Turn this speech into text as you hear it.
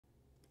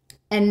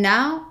And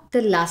now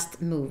the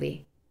last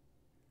movie.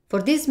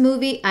 For this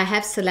movie, I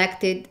have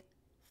selected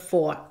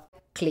 4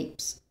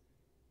 clips.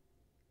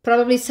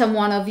 Probably some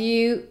one of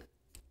you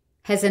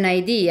has an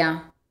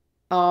idea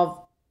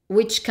of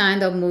which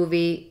kind of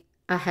movie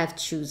I have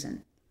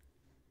chosen.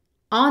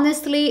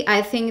 Honestly,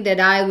 I think that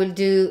I will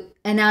do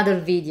another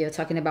video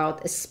talking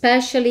about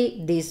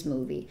especially this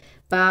movie.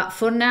 But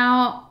for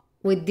now,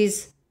 with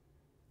these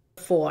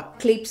 4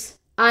 clips,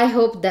 I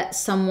hope that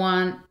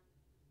someone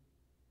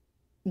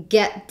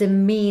get the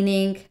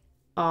meaning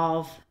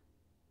of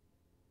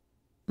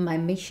my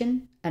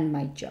mission and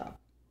my job.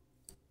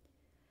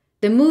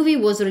 The movie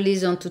was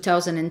released on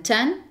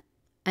 2010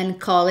 and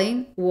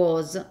Colin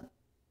was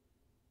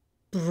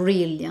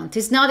brilliant.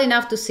 It's not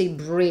enough to say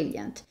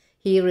brilliant.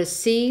 He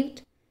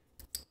received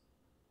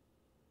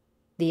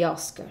the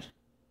Oscar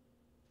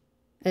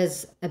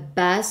as a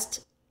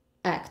best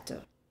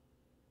actor.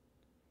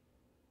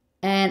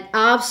 And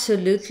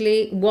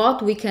absolutely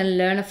what we can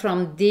learn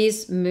from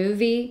this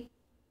movie,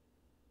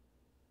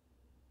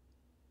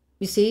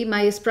 you see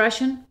my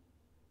expression,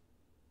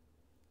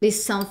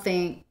 is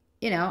something,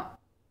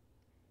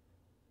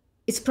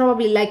 it's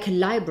probably like a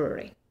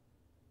library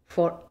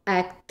for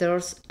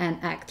actors and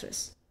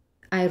actresses.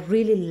 I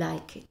really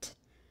like it.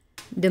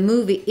 The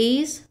movie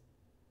is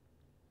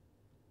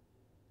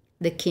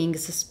The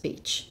King's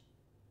Speech.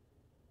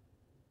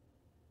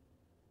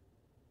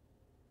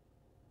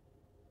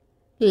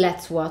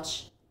 Let's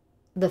watch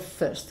the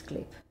first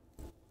clip.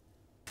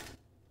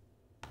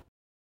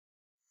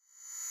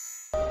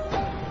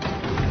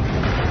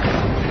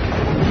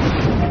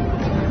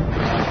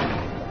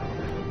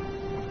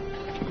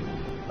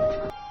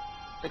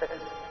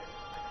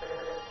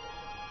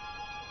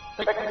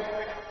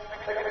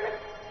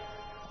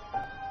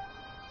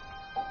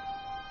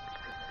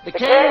 The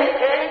king.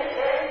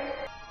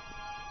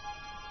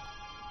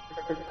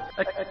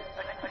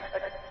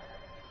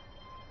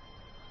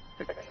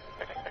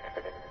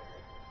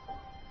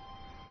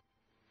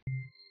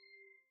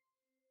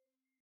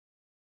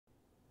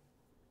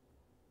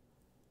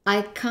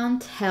 I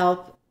can't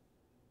help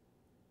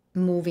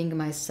moving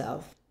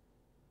myself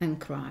and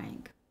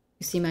crying.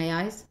 You see my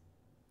eyes?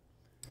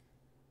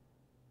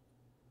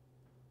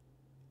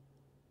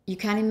 You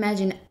can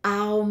imagine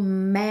how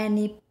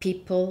many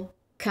people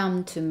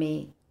come to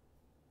me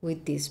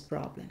with this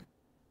problem.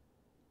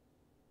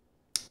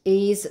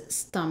 Is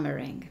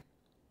stammering.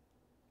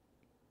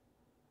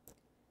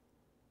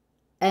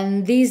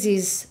 And this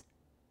is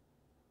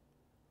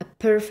a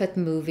perfect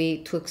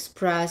movie to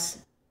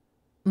express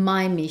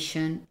my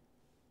mission,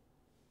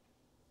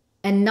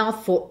 and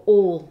not for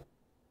all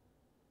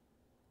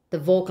the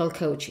vocal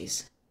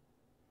coaches.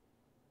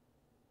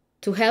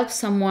 To help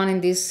someone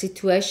in this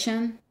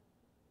situation,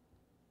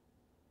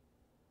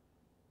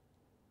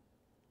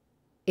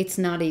 it's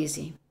not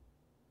easy.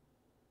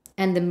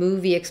 And the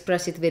movie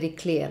expresses it very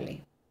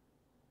clearly.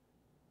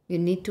 You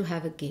need to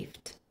have a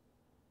gift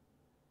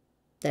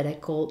that I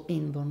call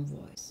Inborn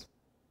Voice.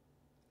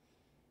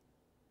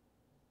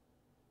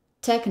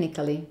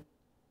 Technically,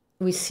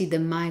 we see the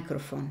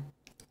microphone.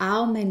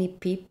 How many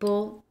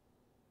people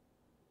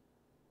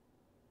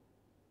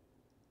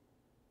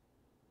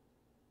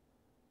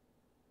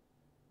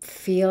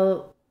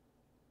feel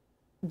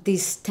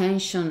this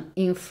tension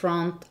in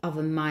front of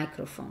a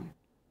microphone?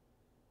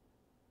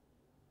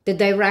 The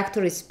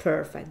director is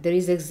perfect. There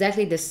is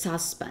exactly the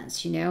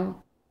suspense,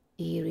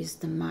 Here is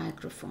the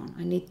microphone.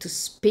 I need to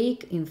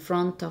speak in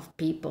front of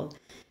people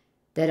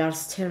that are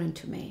staring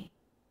to me.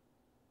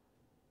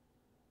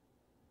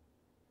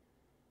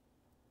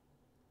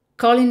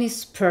 Colin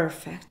is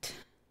perfect.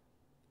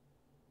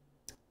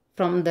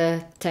 From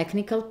the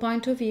technical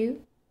point of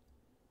view,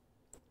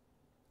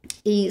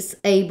 he is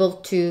able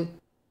to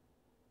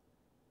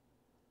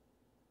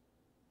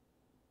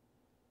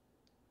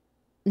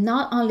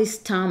not only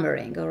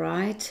stammering, all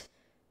right?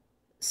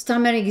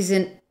 Stammering is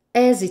an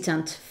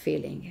hesitant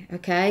feeling,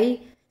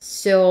 okay?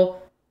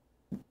 So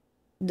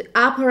the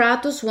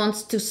apparatus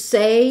wants to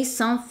say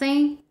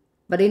something,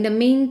 but in the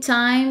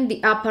meantime,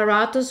 the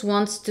apparatus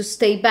wants to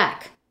stay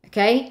back,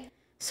 okay?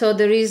 So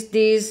there is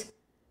this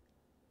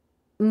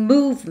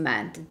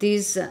movement,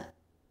 this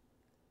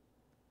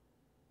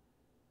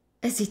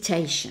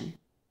hesitation.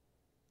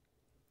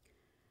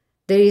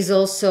 There is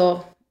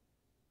also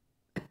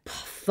a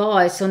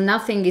voice, so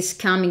nothing is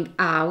coming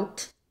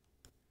out.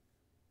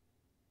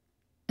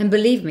 And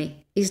believe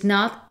me, it's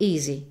not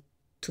easy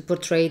to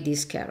portray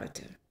this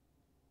character.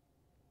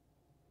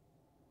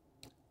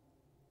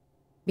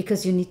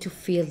 Because you need to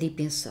feel deep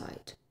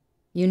inside.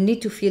 You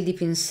need to feel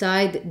deep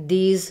inside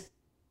this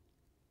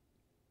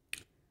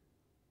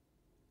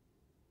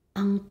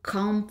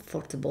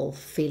uncomfortable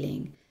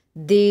feeling,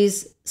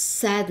 this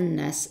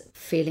sadness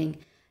feeling,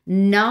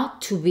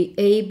 not to be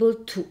able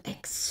to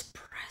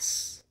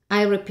express.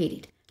 I repeat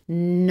it,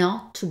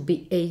 not to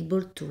be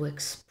able to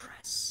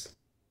express.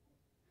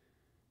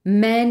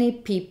 Many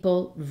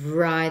people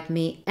write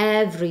me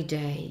every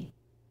day.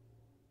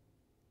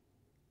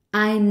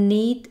 I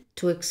need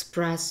to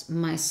express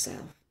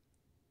myself.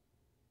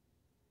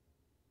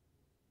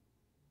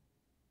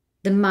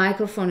 The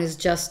microphone is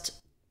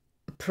just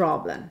a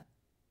problem.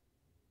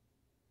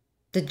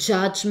 The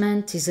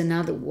judgment is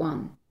another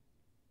one.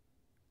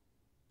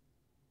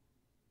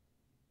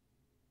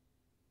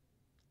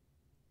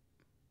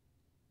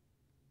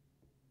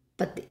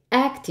 But the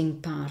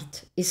acting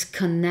part is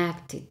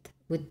connected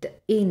with the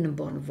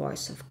inborn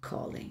voice of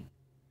Colin.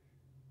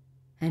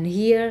 And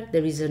here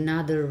there is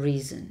another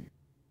reason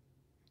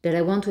that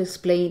I want to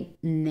explain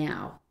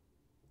now.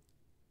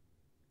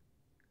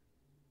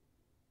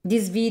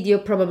 This video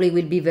probably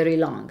will be very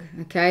long,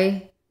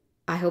 okay?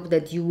 I hope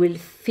that you will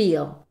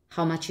feel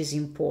how much is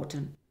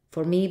important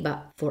for me,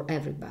 but for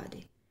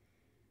everybody.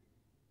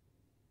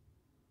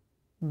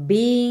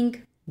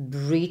 Being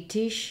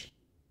British,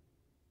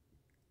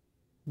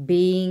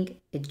 being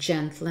a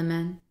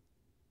gentleman,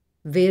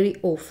 very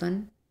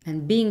often,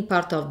 and being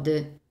part of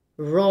the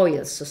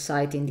royal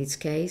society in this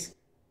case,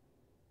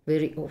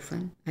 very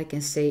often, I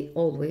can say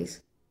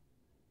always,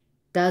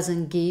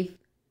 doesn't give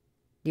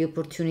the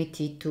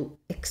opportunity to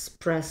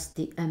express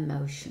the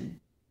emotion.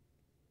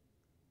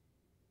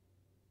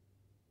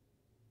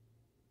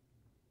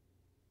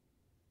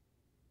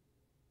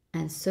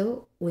 And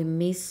so we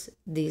miss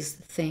this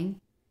thing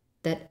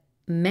that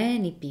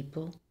many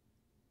people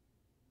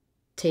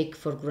take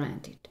for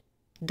granted.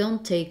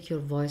 Don't take your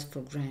voice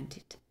for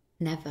granted.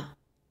 Never.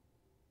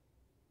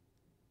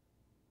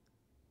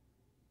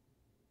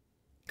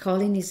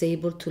 Colin is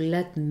able to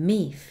let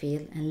me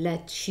feel and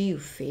let you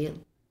feel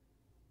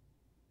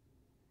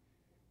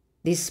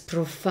this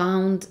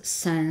profound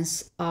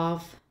sense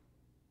of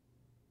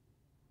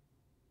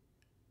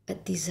a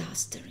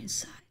disaster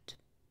inside.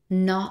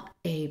 Not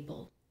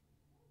able.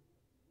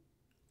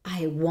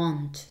 I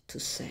want to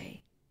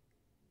say,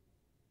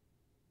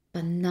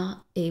 but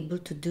not able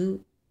to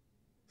do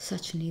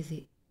such an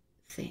easy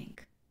thing.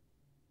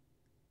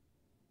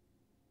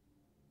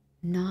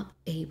 Not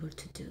able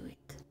to do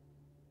it.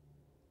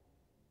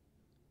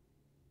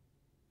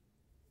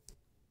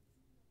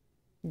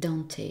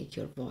 Don't take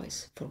your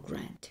voice for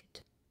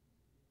granted.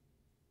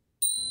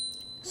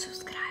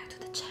 Subscribe to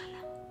the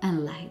channel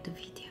and like the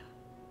video.